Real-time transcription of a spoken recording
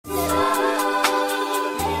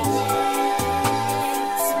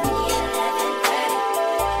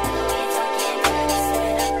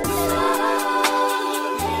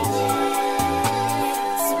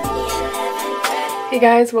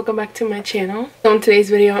guys, welcome back to my channel. So in today's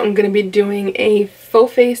video I'm going to be doing a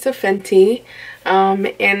faux face of Fenty,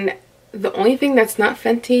 and the only thing that's not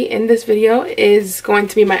Fenty in this video is going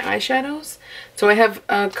to be my eyeshadows. So I have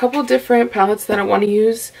a couple different palettes that I want to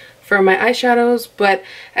use for my eyeshadows, but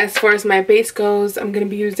as far as my base goes, I'm going to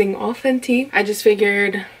be using all Fenty. I just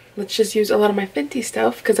figured let's just use a lot of my Fenty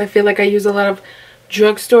stuff because I feel like I use a lot of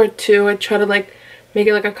drugstore too. I try to like make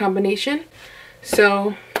it like a combination.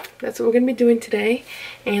 So that's what we're gonna be doing today,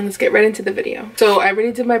 and let's get right into the video. So I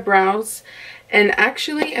already did my brows, and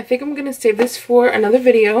actually I think I'm gonna save this for another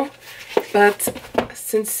video, but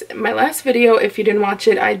since my last video, if you didn't watch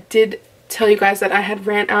it, I did tell you guys that I had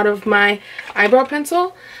ran out of my eyebrow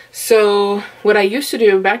pencil. So what I used to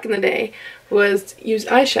do back in the day was use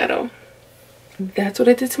eyeshadow. That's what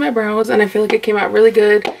I did to my brows, and I feel like it came out really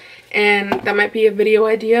good, and that might be a video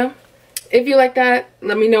idea. If you like that,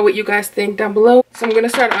 let me know what you guys think down below. So I'm going to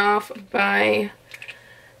start off by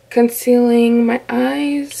concealing my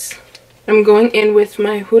eyes. I'm going in with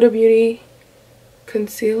my Huda Beauty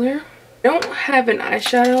concealer. I don't have an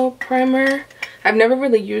eyeshadow primer. I've never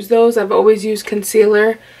really used those. I've always used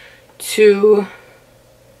concealer to,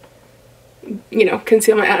 you know,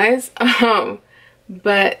 conceal my eyes.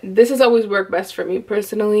 But this has always worked best for me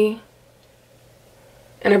personally,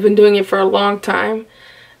 and I've been doing it for a long time.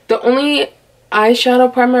 The only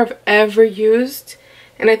eyeshadow primer I've ever used,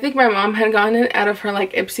 and I think my mom had gotten it out of her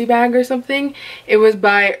like Ipsy bag or something, it was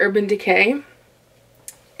by Urban Decay,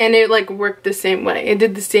 and it like worked the same way. It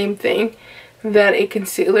did the same thing that a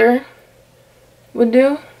concealer would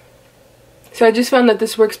do. So I just found that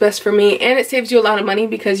this works best for me, and it saves you a lot of money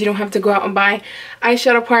because you don't have to go out and buy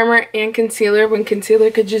eyeshadow primer and concealer when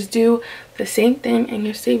concealer could just do the same thing and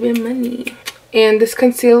you're saving money. And this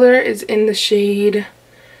concealer is in the shade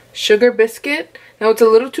Sugar Biscuit. Now it's a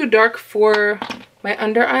little too dark for my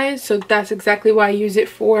under eyes, so that's exactly why I use it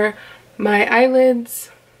for my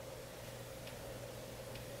eyelids.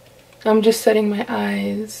 I'm just setting my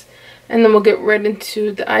eyes, and then we'll get right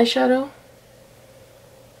into the eyeshadow.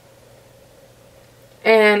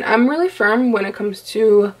 And I'm really firm when it comes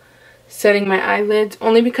to setting my eyelids,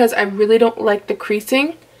 only because I really don't like the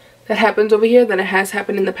creasing that happens over here, that it has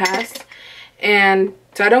happened in the past. And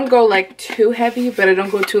so I don't go like too heavy, but I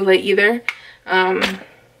don't go too light either,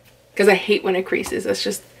 because I hate when it creases. That's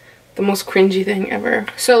just the most cringy thing ever.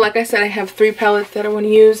 So like I said, I have 3 palettes that I want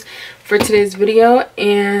to use for today's video,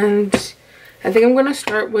 and I think I'm going to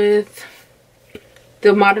start with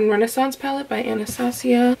the Modern Renaissance palette by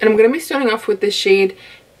Anastasia. And I'm going to be starting off with the shade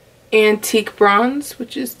Antique Bronze,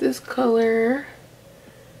 which is this color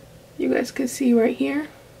you guys can see right here.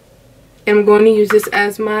 And I'm going to use this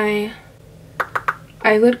as my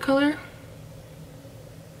eyelid color.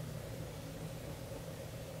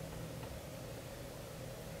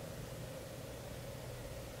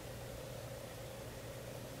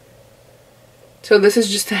 So this is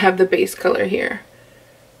just to have the base color here.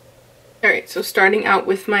 Alright, so starting out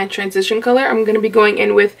with my transition color, I'm going to be going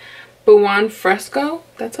in with Buon Fresco.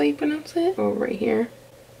 That's how you pronounce it? Oh, right here.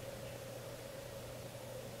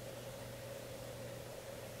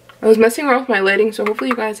 I was messing around with my lighting, so hopefully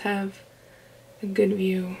you guys have a good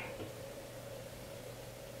view.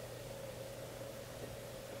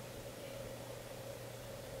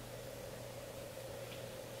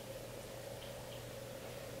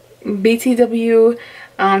 BTW,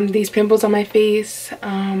 these pimples on my face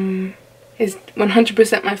is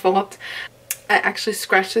 100% my fault. I actually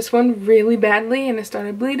scratched this one really badly and it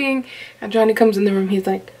started bleeding, and Johnny comes in the room. He's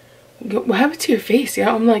like, what happened to your face?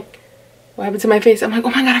 Yeah, I'm like, what happened to my face? I'm like, oh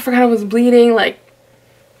my god, I forgot I was bleeding. Like,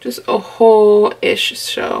 just a whole ish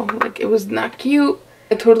show. Like, it was not cute.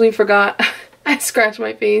 I totally forgot I scratched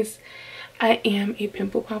my face. I am a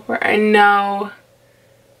pimple popper. I know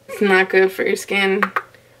it's not good for your skin,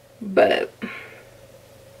 but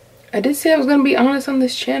I did say I was gonna be honest on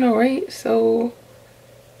this channel, right? So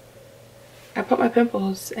I pop my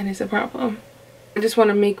pimples and it's a problem. I just want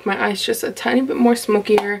to make my eyes just a tiny bit more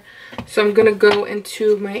smokier, so I'm gonna go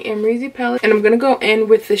into my Amrezy palette, and I'm gonna go in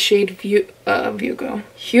with the shade Hugo,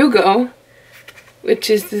 which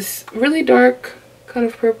is this really dark kind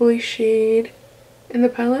of purpley shade in the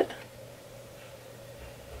palette.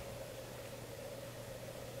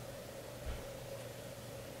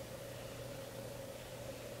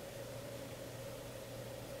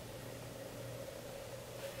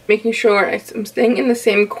 Making sure I'm staying in the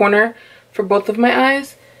same corner for both of my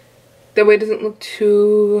eyes. That way it doesn't look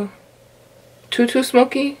too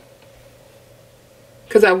smoky.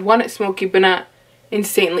 Because I want it smoky, but not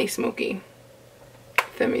insanely smoky.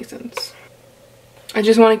 If that makes sense. I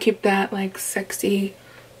just want to keep that like sexy,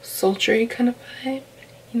 sultry kind of vibe.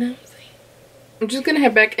 You know what I'm saying? I'm just gonna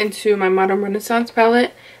head back into my Modern Renaissance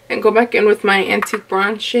palette and go back in with my Antique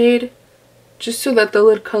Bronze shade, just so that the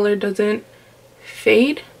lid color doesn't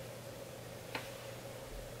fade.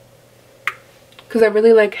 Because I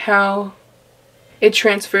really like how it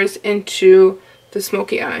transfers into the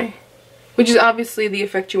smoky eye, which is obviously the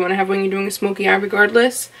effect you want to have when you're doing a smoky eye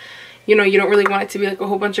regardless. You know, you don't really want it to be like a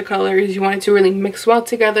whole bunch of colors. You want it to really mix well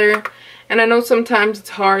together. And I know sometimes it's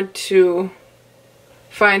hard to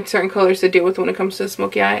find certain colors to deal with when it comes to the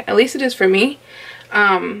smoky eye. At least it is for me.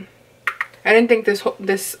 I didn't think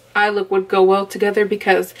this eye look would go well together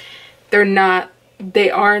because they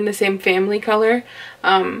are in the same family color.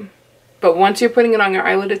 But once you're putting it on your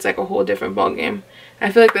eyelid, it's like a whole different ballgame.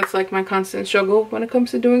 I feel like that's like my constant struggle when it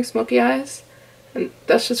comes to doing smoky eyes. And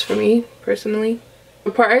that's just for me, personally.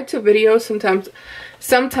 Prior to videos,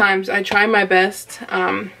 sometimes I try my best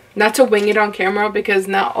not to wing it on camera, because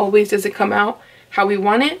not always does it come out how we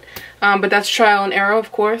want it. But that's trial and error,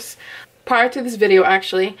 of course. Prior to this video,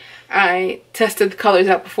 actually, I tested the colors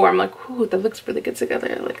out before. I'm like, ooh, that looks really good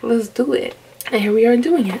together. Like, let's do it. And here we are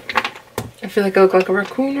doing it. I feel like I look like a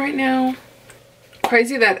raccoon right now.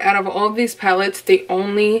 Crazy that out of all of these palettes, the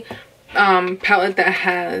only palette that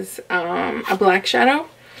has a black shadow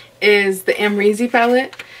is the Amrezy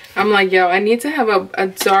palette. I'm like, yo, I need to have a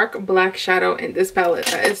dark black shadow in this palette.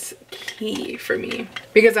 That is key for me,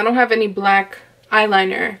 because I don't have any black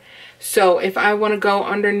eyeliner. So if I want to go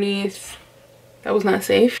underneath, that was not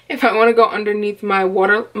safe. If I want to go underneath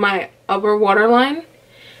my upper waterline,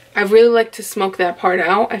 I really like to smoke that part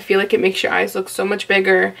out. I feel like it makes your eyes look so much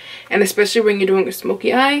bigger, and especially when you're doing a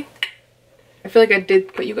smoky eye. I feel like I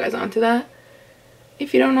did put you guys onto that.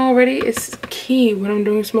 If you don't know already, it's key when I'm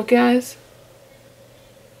doing smoky eyes.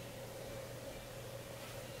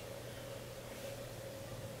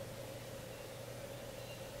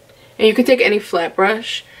 And you can take any flat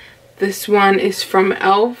brush. This one is from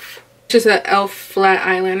e.l.f. Just an e.l.f. flat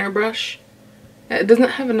eyeliner brush. It doesn't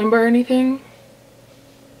have a number or anything.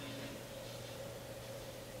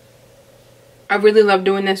 I really love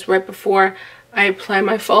doing this right before I apply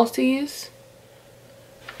my falsies.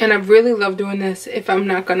 And I really love doing this if I'm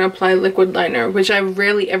not going to apply liquid liner, which I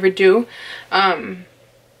rarely ever do. It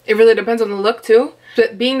really depends on the look too.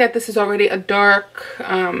 But being that this is already a dark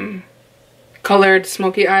colored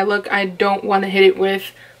smoky eye look, I don't want to hit it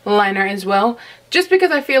with liner as well. Just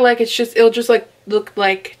because I feel like it'll just like look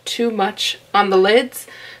like too much on the lids.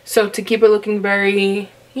 So to keep it looking very,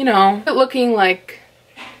 you know, looking like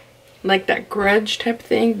that grudge type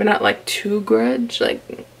thing, but not like too grudge. So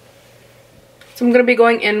I'm going to be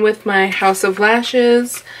going in with my House of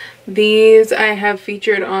Lashes. These I have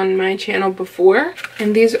featured on my channel before,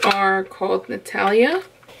 and these are called Natalia.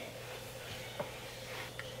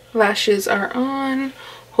 Lashes are on.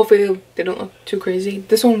 Hopefully they don't look too crazy.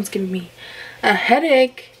 This one was giving me a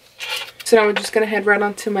headache. So now we're just going to head right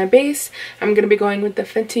onto my base. I'm going to be going with the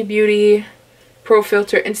Fenty Beauty Pro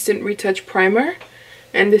Filter Instant Retouch Primer.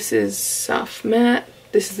 And this is soft matte.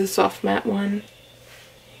 This is the soft matte one.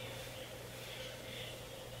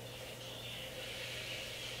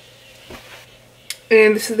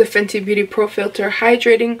 And this is the Fenty Beauty Pro Filter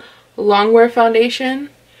Hydrating Longwear Foundation.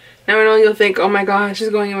 Now I know you'll think, oh my gosh, she's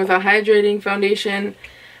going in with a hydrating foundation.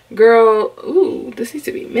 Girl, ooh, this needs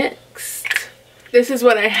to be mixed. This is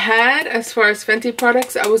what I had as far as Fenty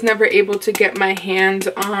products. I was never able to get my hands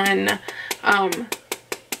on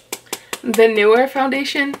the newer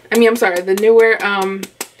foundation. The newer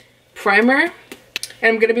primer. And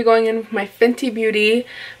I'm going to be going in with my Fenty Beauty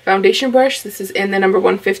foundation brush. This is in the number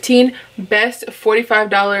 115. Best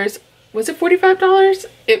 $45. Was it $45?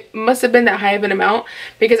 It must have been that high of an amount,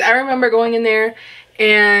 because I remember going in there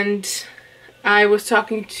and I was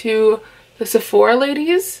talking to the Sephora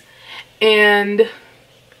ladies, and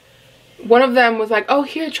one of them was like, oh,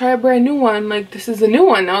 here, try a brand new one. Like, this is a new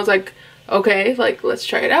one. And I was like, okay, like, let's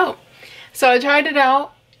try it out. So I tried it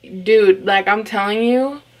out. Dude, like, I'm telling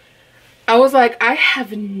you, I was like, I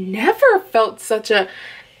have never felt such a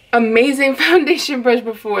amazing foundation brush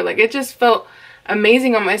before. Like, it just felt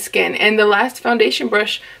amazing on my skin. And the last foundation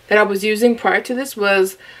brush that I was using prior to this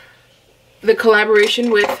was the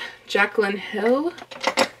collaboration with Jaclyn Hill.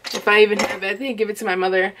 If I even have it, I think I give it to my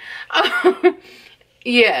mother.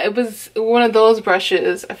 Yeah, it was one of those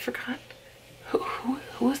brushes. I forgot. Who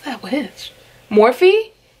was that with?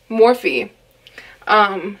 Morphe? Morphe.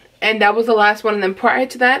 And that was the last one. And then prior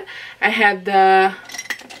to that, I had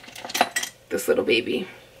this little baby.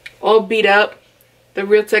 All beat up. The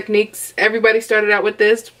Real Techniques. Everybody started out with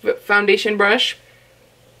this foundation brush.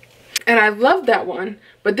 And I love that one.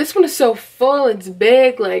 But this one is so full. It's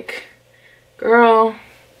big. Like, girl.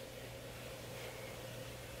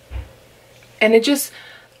 and it just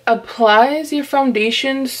applies your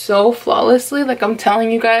foundation so flawlessly. Like, I'm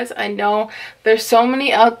telling you guys, I know there's so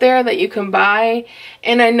many out there that you can buy,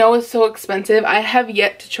 and I know it's so expensive. I have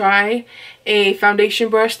yet to try a foundation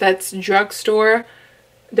brush that's drugstore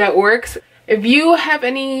that works. If you have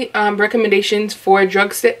any recommendations for if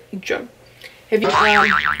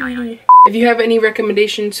you have any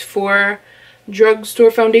recommendations for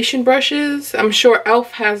drugstore foundation brushes, I'm sure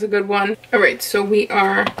Elf has a good one. Alright, so we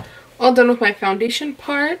are all done with my foundation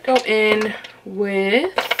part. Go in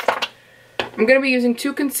with, I'm going to be using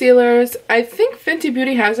 2 concealers. I think Fenty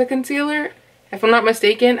Beauty has a concealer, if I'm not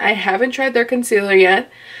mistaken. I haven't tried their concealer yet,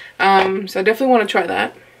 so I definitely want to try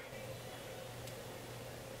that.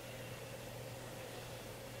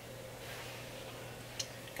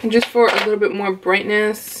 And just for a little bit more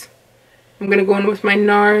brightness, I'm going to go in with my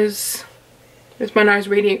NARS. This is my NARS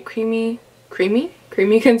Radiant Creamy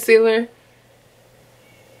Concealer.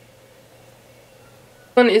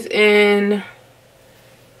 One is in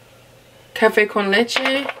Cafe Con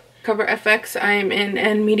Leche. Cover FX, I am in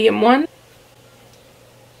N Medium 1.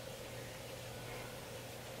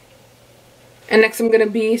 And next I'm going to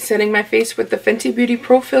be setting my face with the Fenty Beauty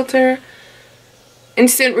Pro Filter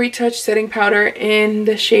Instant Retouch Setting Powder in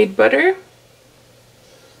the shade Butter.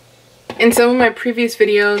 In some of my previous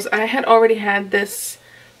videos, I had already had this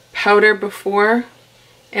powder before,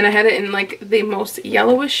 and I had it in like the most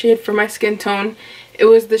yellowish shade for my skin tone. It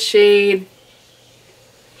was the shade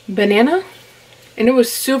Banana, and it was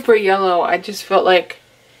super yellow. I just felt like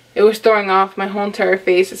it was throwing off my whole entire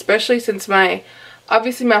face, especially since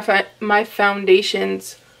obviously my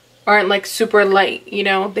foundations aren't like super light, you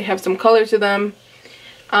know, they have some color to them.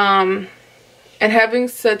 And having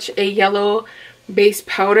such a yellow base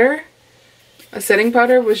powder, a setting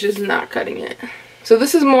powder, was just not cutting it. So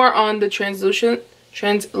this is more on the translucent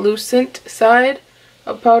side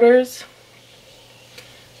of powders.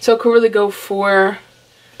 So it could really go for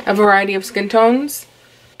a variety of skin tones.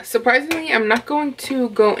 Surprisingly, I'm not going to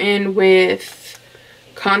go in with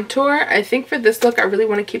contour. I think for this look, I really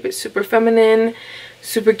want to keep it super feminine,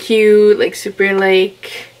 super cute, like super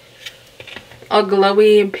like all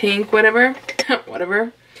glowy and pink, whatever.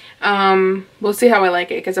 Whatever. We'll see how I like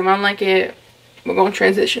it, because if I don't like it, we're going to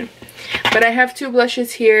transition. But I have 2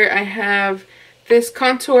 blushes here. I have this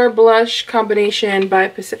contour blush combination by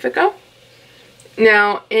Pacifica.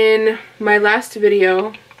 Now, in my last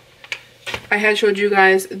video, I had showed you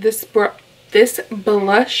guys this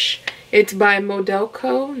blush. It's by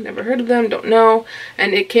Modelco. Never heard of them, don't know.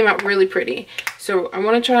 And it came out really pretty. So I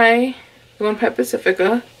want to try the one by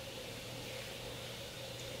Pacifica.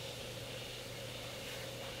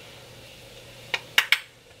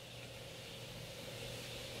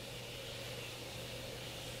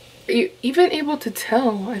 Are you even able to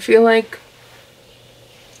tell? I feel like,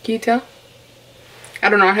 can you tell? I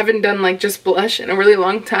don't know, I haven't done like just blush in a really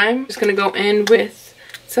long time. Just gonna go in with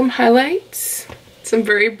some highlights, some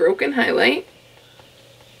very broken highlight.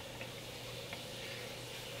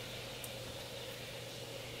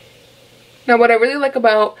 Now what I really like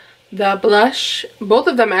about the blush, both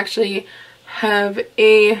of them actually have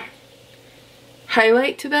a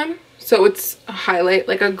highlight to them. So it's a highlight,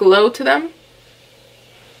 like a glow to them.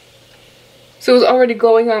 So it was already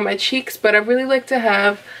glowing on my cheeks, but I really like to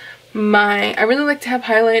have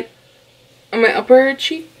highlight on my upper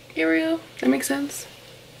cheek area. That makes sense.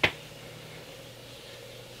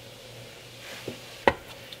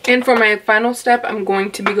 And for my final step, I'm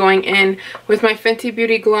going to be going in with my Fenty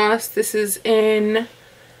Beauty gloss. This is in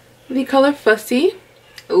the color Fussy.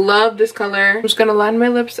 Love this color. I'm just gonna line my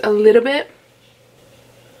lips a little bit.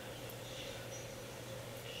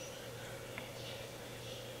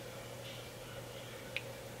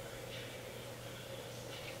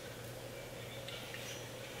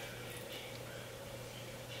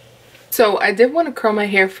 So I did want to curl my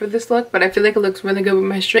hair for this look, but I feel like it looks really good with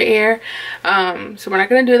my straight hair. So we're not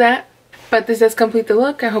going to do that. But this does complete the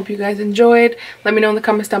look. I hope you guys enjoyed. Let me know in the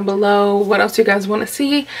comments down below what else you guys want to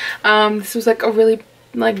see. This was like a really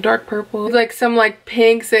like dark purple, like some like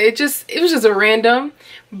pinks. It was just a random,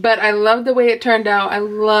 but I love the way it turned out. I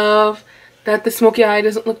love that the smoky eye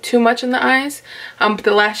doesn't look too much in the eyes. But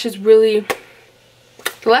the lashes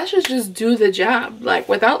just do the job. Like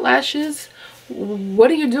without lashes, what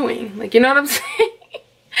are you doing? Like, you know what I'm saying?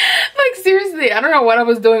 Like seriously, I don't know what I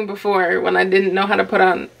was doing before when I didn't know how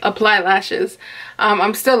to apply lashes.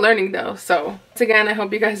 I'm still learning though. So once again, I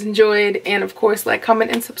hope you guys enjoyed, and of course like,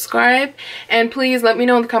 comment, and subscribe, and please let me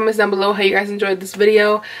know in the comments down below how you guys enjoyed this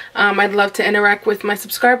video. I'd love to interact with my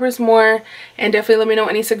subscribers more, and definitely let me know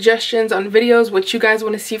any suggestions on videos, what you guys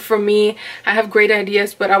want to see from me. I have great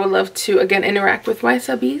ideas, but I would love to again interact with my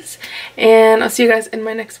subbies, and I'll see you guys in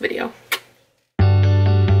my next video.